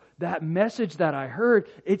 Wow, that message that I heard,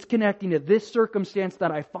 it's connecting to this circumstance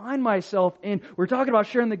that I find myself in. We're talking about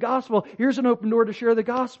sharing the gospel. Here's an open door to share the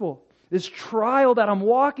gospel. This trial that I'm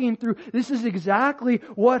walking through, this is exactly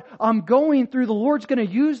what I'm going through. The Lord's going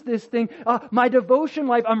to use this thing. My devotion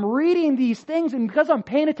life, I'm reading these things, and because I'm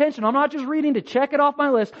paying attention, I'm not just reading to check it off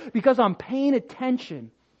my list, because I'm paying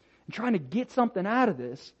attention and trying to get something out of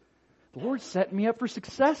this. The Lord's setting me up for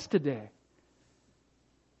success today.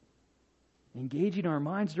 engaging our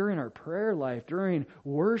minds during our prayer life, during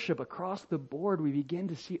worship across the board, we begin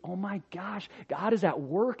to see, oh my gosh, God is at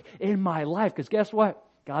work in my life. Because guess what?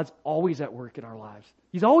 God's always at work in our lives.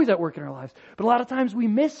 He's always at work in our lives. But a lot of times we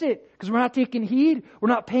miss it because we're not taking heed. We're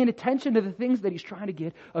not paying attention to the things that He's trying to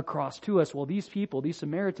get across to us. Well, these people, these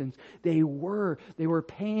Samaritans, they were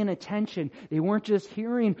paying attention. They weren't just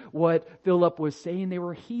hearing what Philip was saying. They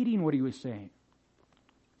were heeding what he was saying.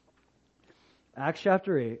 Acts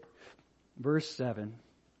chapter 8. Verse 7.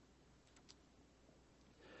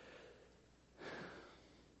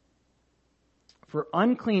 For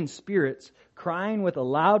unclean spirits, crying with a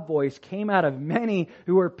loud voice, came out of many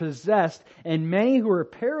who were possessed, and many who were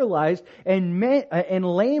paralyzed, and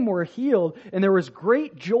lame were healed, and there was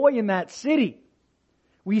great joy in that city.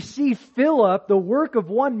 We see Philip, the work of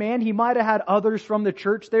one man. He might have had others from the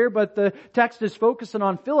church there, but the text is focusing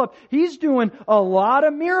on Philip. He's doing a lot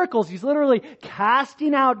of miracles. He's literally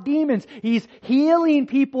casting out demons. He's healing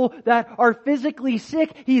people that are physically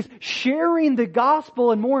sick. He's sharing the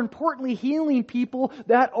gospel, and more importantly, healing people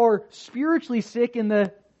that are spiritually sick, and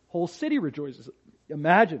the whole city rejoices.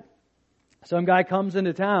 Imagine some guy comes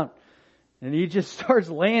into town, and he just starts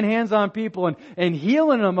laying hands on people and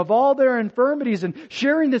healing them of all their infirmities and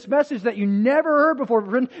sharing this message that you never heard before.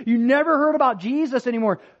 You never heard about Jesus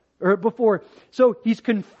before. So he's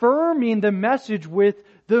confirming the message with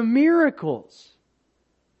the miracles.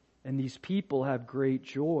 And these people have great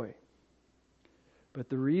joy. But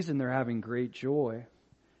the reason they're having great joy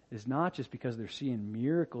is not just because they're seeing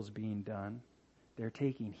miracles being done. They're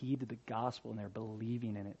taking heed to the gospel and they're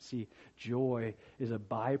believing in it. See, joy is a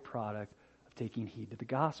byproduct of taking heed to the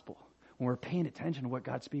gospel. When we're paying attention to what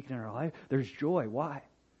God's speaking in our life, there's joy. Why?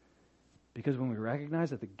 Because when we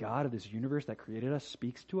recognize that the God of this universe that created us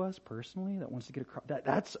speaks to us personally, that wants to get across,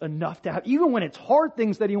 that's enough to have, even when it's hard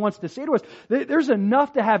things that He wants to say to us, there's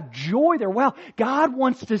enough to have joy there. Wow, God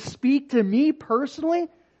wants to speak to me personally?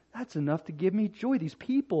 That's enough to give me joy. These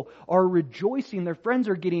people are rejoicing. Their friends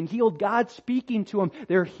are getting healed. God's speaking to them.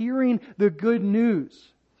 They're hearing the good news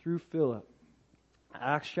through Philip.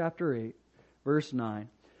 Acts chapter 8, verse 9.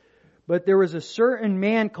 But there was a certain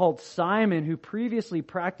man called Simon who previously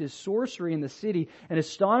practiced sorcery in the city and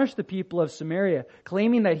astonished the people of Samaria,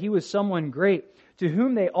 claiming that he was someone great, to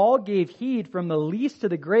whom they all gave heed from the least to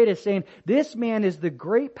the greatest, saying, "This man is the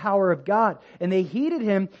great power of God." And they heeded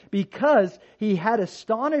him because he had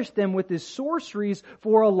astonished them with his sorceries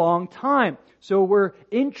for a long time. So we're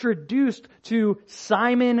introduced to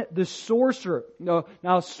Simon the sorcerer.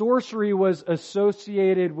 Now sorcery was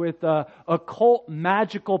associated with occult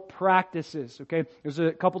magical practices. Okay, there's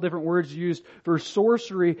a couple different words used for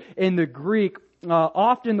sorcery in the Greek.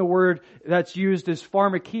 Often the word that's used is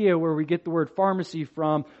pharmakia, where we get the word pharmacy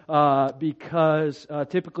from, because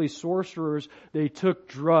typically sorcerers, they took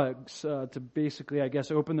drugs to basically, I guess,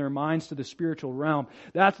 open their minds to the spiritual realm.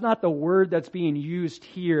 That's not the word that's being used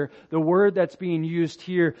here. The word that's being used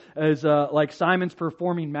here is like Simon's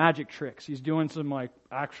performing magic tricks. He's doing some like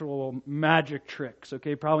actual magic tricks,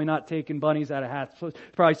 okay? Probably not taking bunnies out of hats. So it's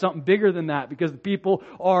probably something bigger than that because the people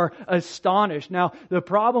are astonished. Now, the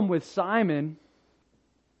problem with Simon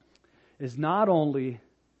is not only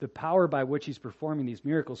the power by which he's performing these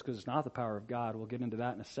miracles, because it's not the power of God. We'll get into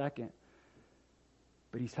that in a second.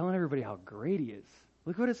 But he's telling everybody how great he is.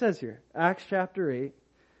 Look what it says here. Acts chapter 8.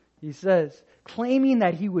 He says, claiming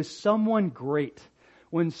that he was someone great.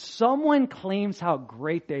 When someone claims how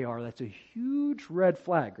great they are, that's a huge red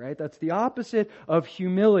flag, right? That's the opposite of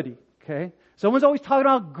humility, okay? Someone's always talking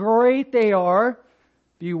about how great they are.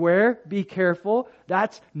 Beware, be careful.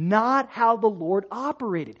 That's not how the Lord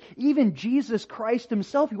operated. Even Jesus Christ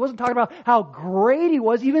Himself, He wasn't talking about how great He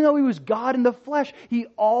was, even though He was God in the flesh. He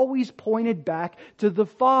always pointed back to the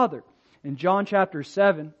Father. In John chapter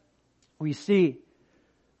 7, we see,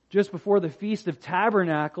 just before the Feast of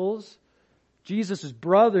Tabernacles, Jesus'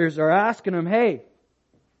 brothers are asking Him, hey,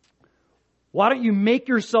 why don't you make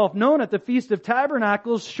yourself known at the Feast of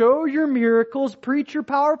Tabernacles? Show your miracles, preach your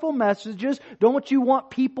powerful messages. Don't you want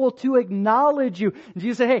people to acknowledge you? And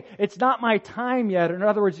Jesus said, hey, it's not my time yet. In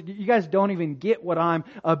other words, you guys don't even get what I'm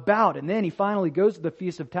about. And then He finally goes to the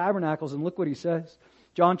Feast of Tabernacles, and look what He says.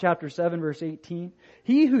 John chapter 7, verse 18.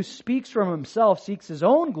 He who speaks from himself seeks his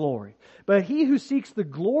own glory, but he who seeks the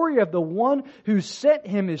glory of the one who sent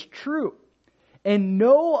him is true, and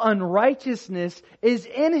no unrighteousness is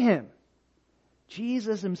in him.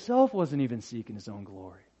 Jesus Himself wasn't even seeking His own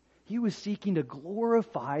glory. He was seeking to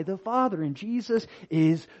glorify the Father, and Jesus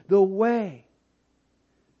is the way.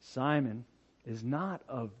 Simon is not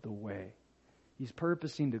of the way. He's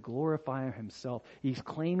purposing to glorify himself. He's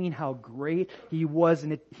claiming how great he was,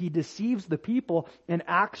 and he deceives the people in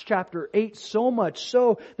Acts chapter 8 so much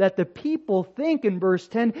so that the people think in verse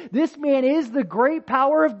 10, this man is the great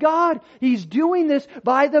power of God. He's doing this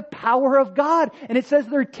by the power of God. And it says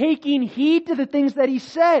they're taking heed to the things that he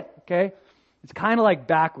said. Okay? It's kind of like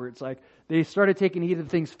backwards. Like they started taking heed of the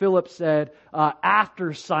things Philip said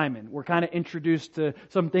after Simon. We're kind of introduced to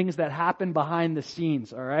some things that happened behind the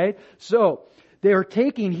scenes. All right? So they are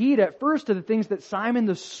taking heed at first to the things that Simon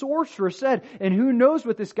the sorcerer said. And who knows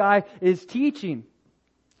what this guy is teaching.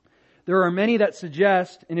 There are many that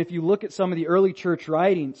suggest, and if you look at some of the early church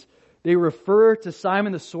writings, they refer to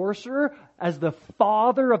Simon the sorcerer as the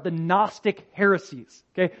father of the Gnostic heresies.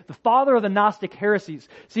 Okay, the father of the Gnostic heresies.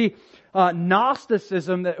 See,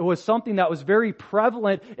 Gnosticism was something that was very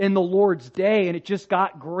prevalent in the Lord's day, and it just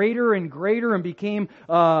got greater and greater and became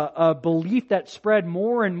a belief that spread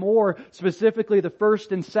more and more, specifically the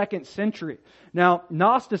 1st and 2nd century. Now,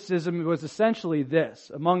 Gnosticism was essentially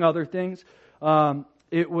this, among other things.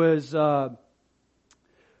 It was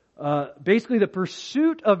basically the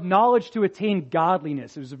pursuit of knowledge to attain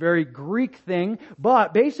godliness. It was a very Greek thing,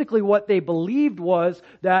 but basically what they believed was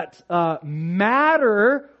that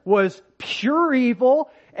matter was pure evil.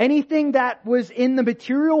 Anything that was in the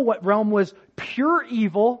material realm was pure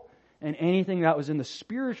evil, and anything that was in the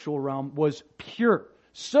spiritual realm was pure.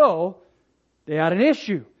 So, they had an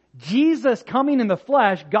issue. Jesus coming in the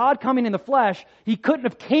flesh, God coming in the flesh, He couldn't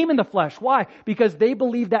have came in the flesh. Why? Because they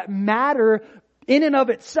believed that matter in and of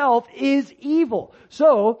itself is evil.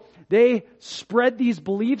 So they spread these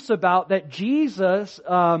beliefs about that Jesus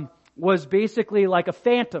was basically like a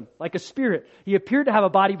phantom, like a spirit. He appeared to have a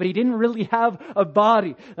body, but He didn't really have a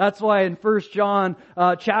body. That's why in 1 John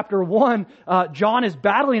chapter 1, John is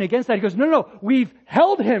battling against that. He goes, no, we've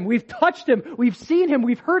held Him, we've touched Him, we've seen Him,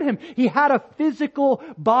 we've heard Him. He had a physical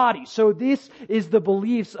body. So this is the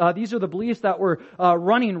beliefs, these are the beliefs that were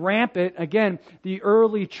running rampant. Again, the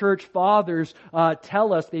early church fathers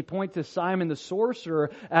tell us, they point to Simon the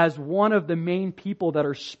sorcerer as one of the main people that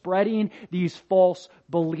are spreading these false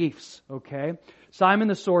beliefs. Okay? Simon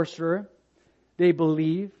the sorcerer, they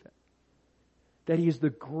believe that he is the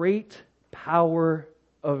great power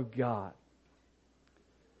of God.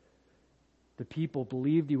 The people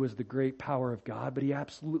believed he was the great power of God, but he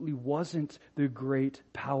absolutely wasn't the great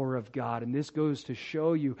power of God. And this goes to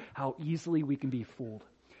show you how easily we can be fooled.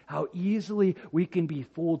 How easily we can be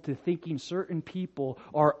fooled to thinking certain people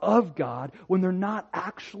are of God when they're not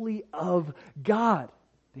actually of God.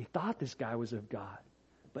 They thought this guy was of God,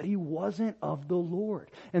 but he wasn't of the Lord.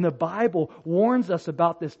 And the Bible warns us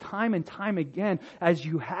about this time and time again. As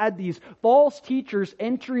you had these false teachers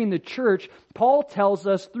entering the church, Paul tells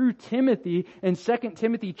us through Timothy in 2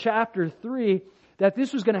 Timothy chapter 3 that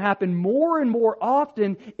this was going to happen more and more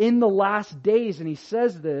often in the last days. And he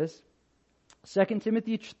says this, 2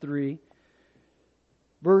 Timothy 3,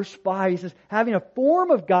 verse 5, he says, having a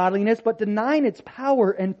form of godliness, but denying its power,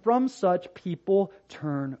 and from such people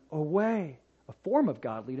turn away. A form of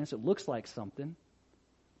godliness, it looks like something,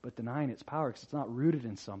 but denying its power because it's not rooted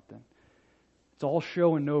in something. It's all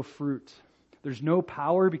show and no fruit. There's no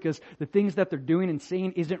power because the things that they're doing and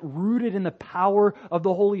saying isn't rooted in the power of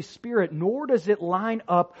the Holy Spirit, nor does it line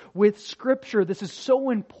up with Scripture. This is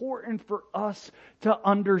so important for us to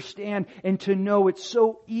understand and to know. It's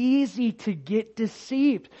so easy to get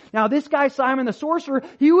deceived. Now, this guy, Simon the sorcerer,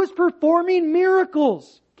 he was performing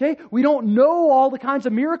miracles. Okay? We don't know all the kinds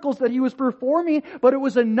of miracles that he was performing, but it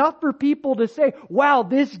was enough for people to say, wow,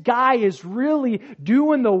 this guy is really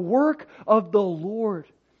doing the work of the Lord.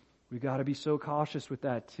 We got to be so cautious with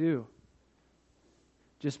that too.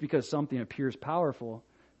 Just because something appears powerful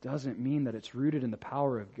doesn't mean that it's rooted in the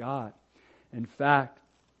power of God. In fact,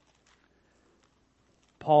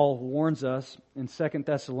 Paul warns us in 2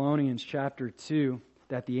 Thessalonians chapter 2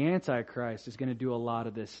 that the Antichrist is going to do a lot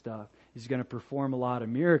of this stuff. He's going to perform a lot of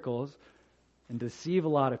miracles and deceive a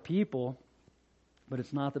lot of people, but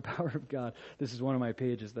it's not the power of God. This is one of my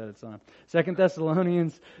pages that it's on. 2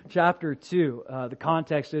 Thessalonians chapter 2. The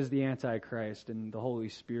context is the Antichrist and the Holy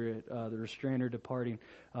Spirit, the restrainer departing.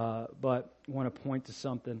 But I want to point to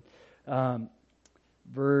something.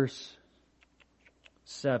 Verse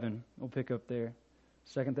 7. We'll pick up there.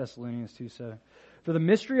 2 Thessalonians 2:7. For the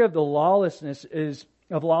mystery of the lawlessness is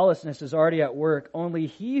already at work. Only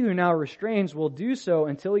he who now restrains will do so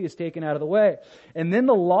until he is taken out of the way. And then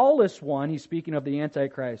the lawless one, he's speaking of the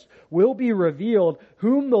Antichrist, will be revealed,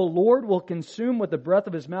 whom the Lord will consume with the breath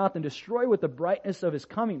of his mouth and destroy with the brightness of his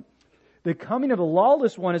coming. The coming of the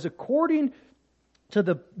lawless one is according to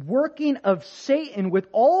the working of Satan with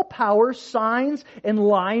all power, signs, and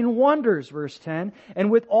lying wonders, verse 10,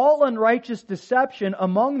 and with all unrighteous deception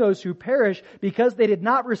among those who perish, because they did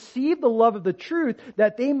not receive the love of the truth,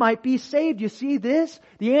 that they might be saved. You see this?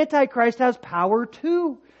 The Antichrist has power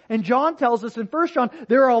too. And John tells us in 1 John,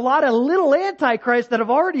 there are a lot of little Antichrists that have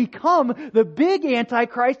already come. The big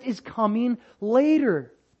Antichrist is coming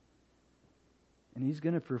later. And he's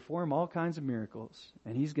going to perform all kinds of miracles,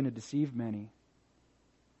 and he's going to deceive many.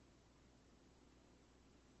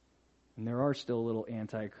 And there are still little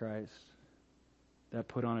antichrists that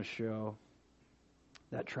put on a show,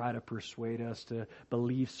 that try to persuade us to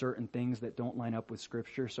believe certain things that don't line up with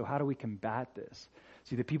Scripture. So how do we combat this?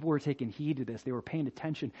 See, the people were taking heed to this. They were paying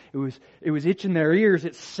attention. It was itching their ears.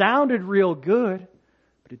 It sounded real good,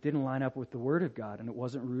 but it didn't line up with the Word of God, and it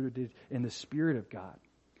wasn't rooted in the Spirit of God.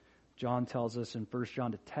 John tells us in 1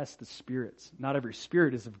 John to test the spirits. Not every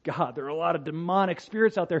spirit is of God. There are a lot of demonic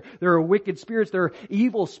spirits out there. There are wicked spirits. There are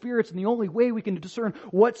evil spirits. And the only way we can discern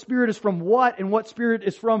what spirit is from what and what spirit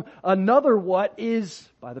is from another what is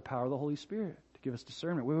by the power of the Holy Spirit to give us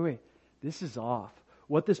discernment. Wait. This is off.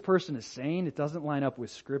 What this person is saying, it doesn't line up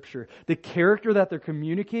with Scripture. The character that they're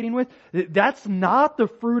communicating with, that's not the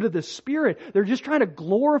fruit of the Spirit. They're just trying to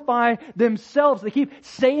glorify themselves. They keep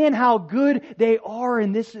saying how good they are,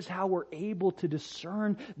 and this is how we're able to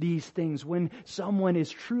discern these things. When someone is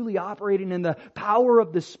truly operating in the power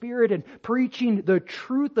of the Spirit and preaching the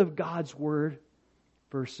truth of God's Word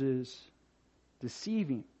versus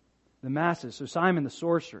deceiving the masses. So Simon the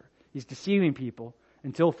sorcerer, he's deceiving people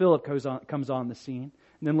until Philip comes on the scene.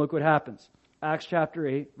 And then look what happens. Acts chapter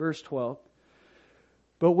 8, verse 12.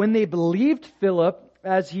 But when they believed Philip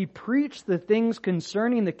as he preached the things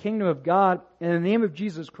concerning the kingdom of God in the name of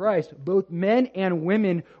Jesus Christ, both men and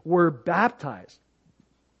women were baptized.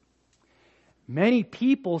 Many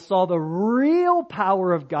people saw the real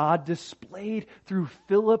power of God displayed through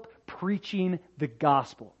Philip preaching the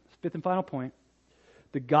gospel. Fifth and final point.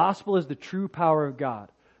 The gospel is the true power of God.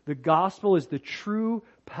 The gospel is the true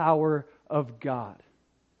power of God.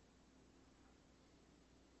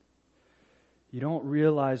 You don't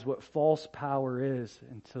realize what false power is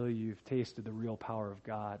until you've tasted the real power of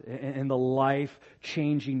God and the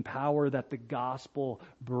life-changing power that the gospel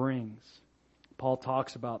brings. Paul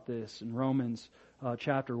talks about this in Romans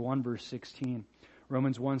chapter 1, verse 16.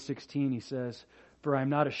 Romans 1:16, he says, "For I am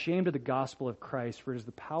not ashamed of the gospel of Christ, for it is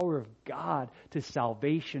the power of God to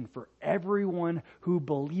salvation for everyone who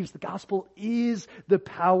believes." The gospel is the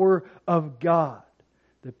power of God.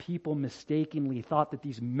 The people mistakenly thought that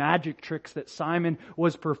these magic tricks that Simon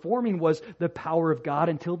was performing was the power of God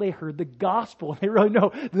until they heard the gospel. They really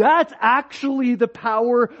know that's actually the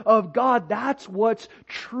power of God. That's what's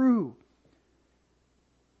true.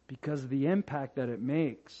 Because of the impact that it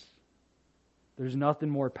makes. There's nothing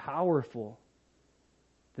more powerful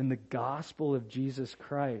than the gospel of Jesus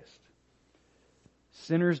Christ.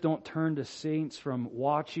 Sinners don't turn to saints from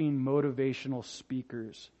watching motivational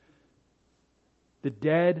speakers. The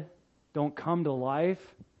dead don't come to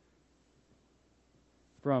life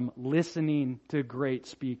from listening to great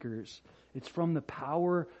speakers. It's from the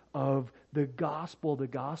power of the gospel. The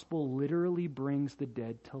gospel literally brings the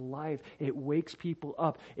dead to life. It wakes people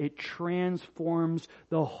up. It transforms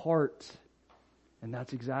the heart. And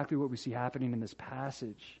that's exactly what we see happening in this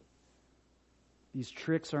passage. These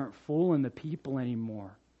tricks aren't fooling the people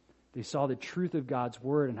anymore. They saw the truth of God's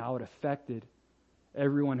word and how it affected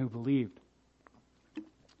everyone who believed.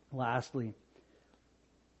 Lastly,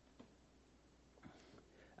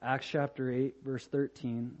 Acts chapter 8, verse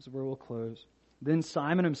 13 is where we'll close. Then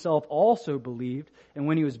Simon himself also believed, and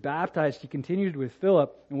when he was baptized, he continued with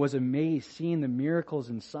Philip and was amazed, seeing the miracles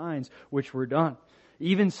and signs which were done.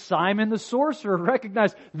 Even Simon the sorcerer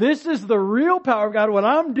recognized, this is the real power of God. What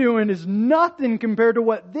I'm doing is nothing compared to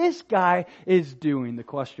what this guy is doing. The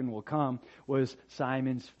question will come, was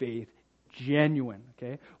Simon's faith genuine?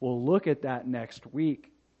 Okay, we'll look at that next week.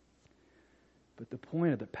 But the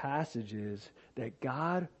point of the passage is that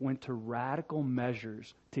God went to radical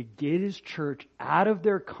measures to get His church out of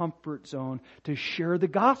their comfort zone to share the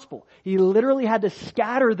gospel. He literally had to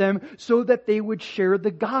scatter them so that they would share the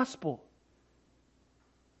gospel.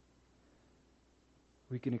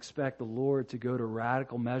 We can expect the Lord to go to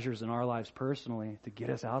radical measures in our lives personally to get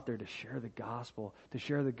us out there to share the gospel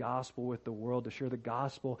with the world, to share the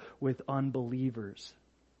gospel with unbelievers.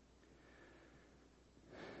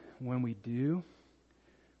 When we do,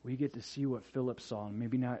 we get to see what Philip saw. And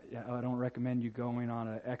maybe not, I don't recommend you going on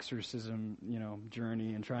an exorcism,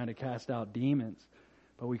 journey and trying to cast out demons.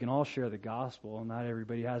 But we can all share the gospel. Not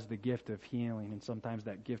everybody has the gift of healing, and sometimes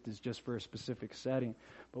that gift is just for a specific setting.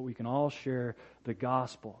 But we can all share the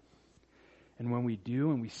gospel. And when we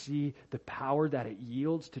do, and we see the power that it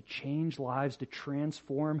yields to change lives, to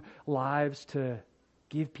transform lives, to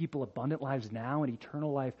give people abundant lives now and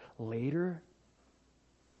eternal life later,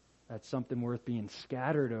 that's something worth being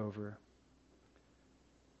scattered over.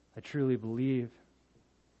 I truly believe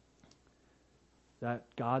that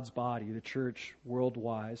God's body, the church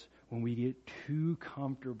worldwide, when we get too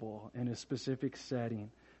comfortable in a specific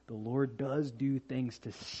setting, the Lord does do things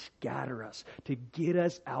to scatter us, to get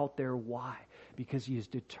us out there. Why? Because He is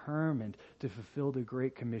determined to fulfill the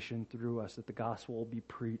Great Commission through us, that the gospel will be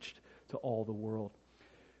preached to all the world.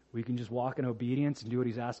 We can just walk in obedience and do what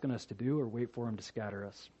He's asking us to do, or wait for Him to scatter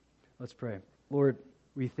us. Let's pray. Lord,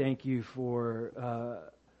 we thank You for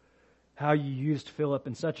how You used Philip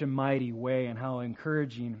in such a mighty way, and how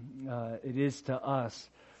encouraging it is to us.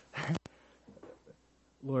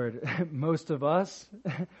 Lord, most of us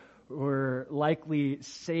were likely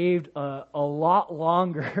saved a lot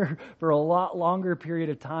longer, for a lot longer period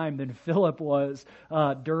of time than Philip was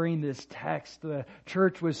during this text. The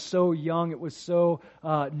church was so young, it was so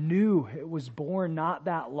new. It was born not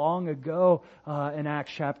that long ago in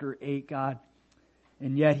Acts chapter 8, God.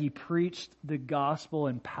 And yet He preached the gospel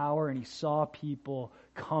in power, and He saw people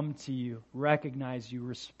come to You, recognize You,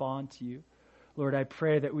 respond to You. Lord, I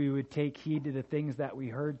pray that we would take heed to the things that we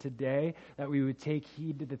heard today, that we would take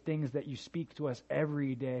heed to the things that You speak to us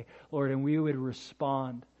every day, Lord, and we would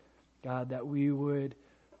respond, God, that we would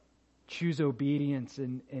choose obedience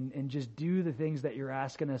and just do the things that You're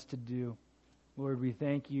asking us to do. Lord, we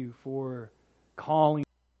thank You for calling.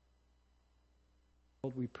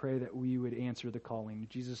 We pray that we would answer the calling. In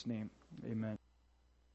Jesus' name, amen.